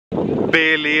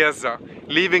Beleza.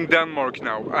 Leaving Denmark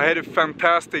now. I had a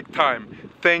fantastic time.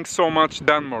 Thanks so much,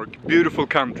 Denmark. Beautiful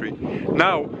country.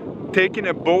 Now, taking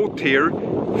a boat here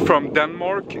from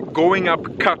Denmark, going up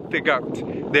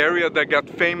Kattegat, the area that got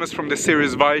famous from the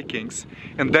series Vikings,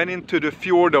 and then into the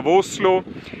fjord of Oslo,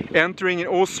 entering in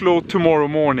Oslo tomorrow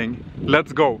morning.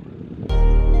 Let's go!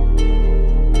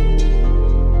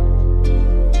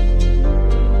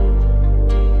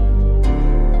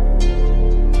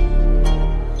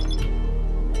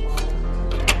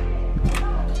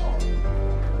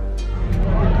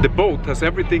 The boat has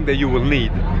everything that you will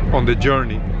need on the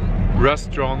journey.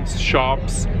 Restaurants,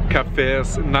 shops,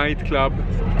 cafes, nightclub.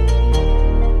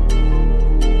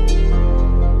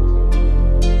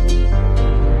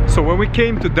 So when we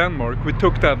came to Denmark, we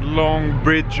took that long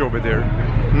bridge over there.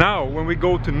 Now when we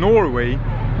go to Norway,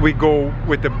 we go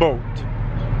with the boat.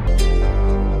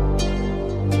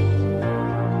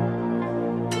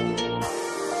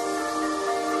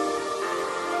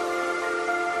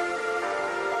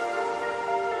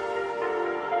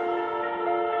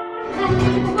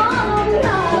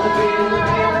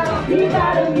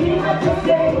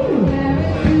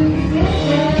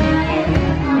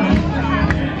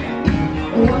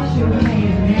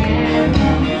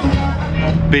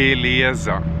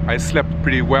 Beleza. I slept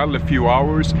pretty well a few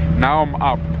hours. Now I'm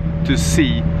up to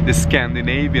see the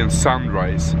Scandinavian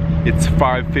sunrise. It's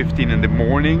 5:15 in the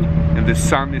morning and the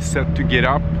sun is set to get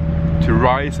up to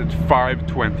rise at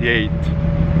 5:28.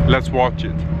 Let's watch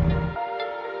it.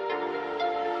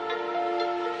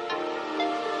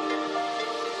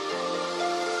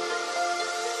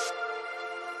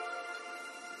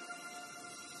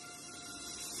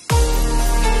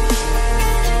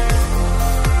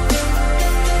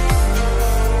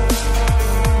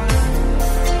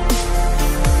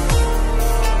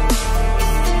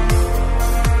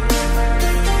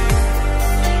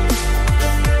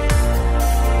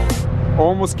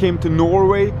 Almost came to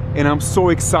Norway and I'm so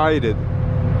excited.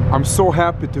 I'm so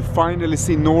happy to finally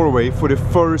see Norway for the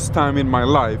first time in my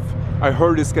life. I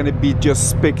heard it's gonna be just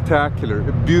spectacular,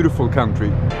 a beautiful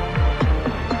country.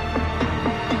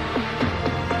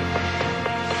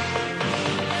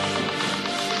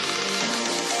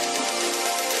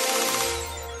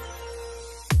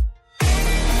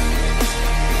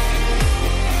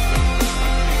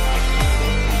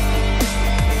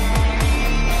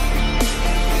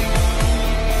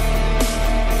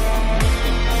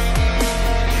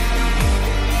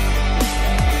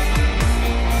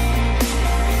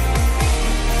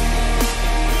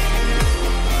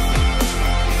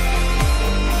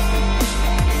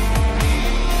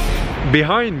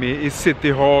 Behind me is City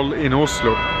Hall in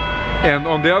Oslo, and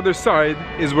on the other side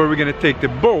is where we're gonna take the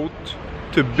boat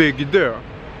to Bygdö,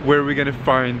 where we're gonna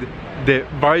find the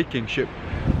Viking ship.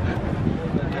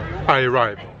 I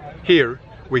arrived. Here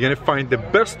we're gonna find the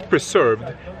best preserved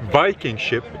Viking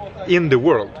ship in the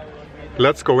world.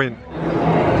 Let's go in.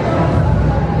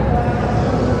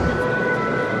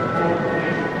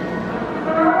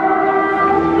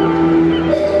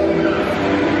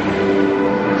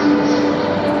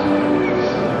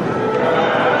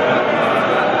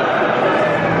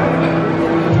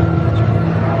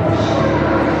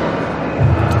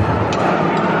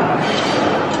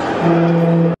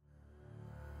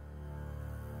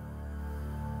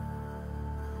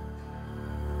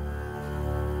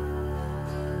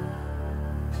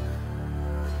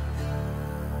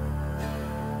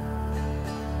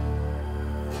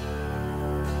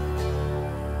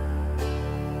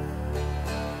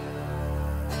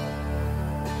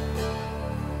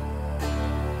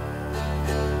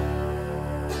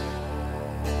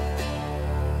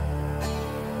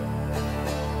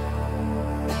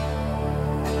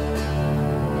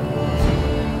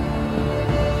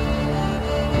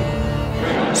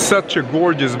 Such a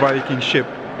gorgeous Viking ship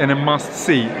and a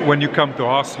must-see when you come to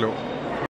Oslo.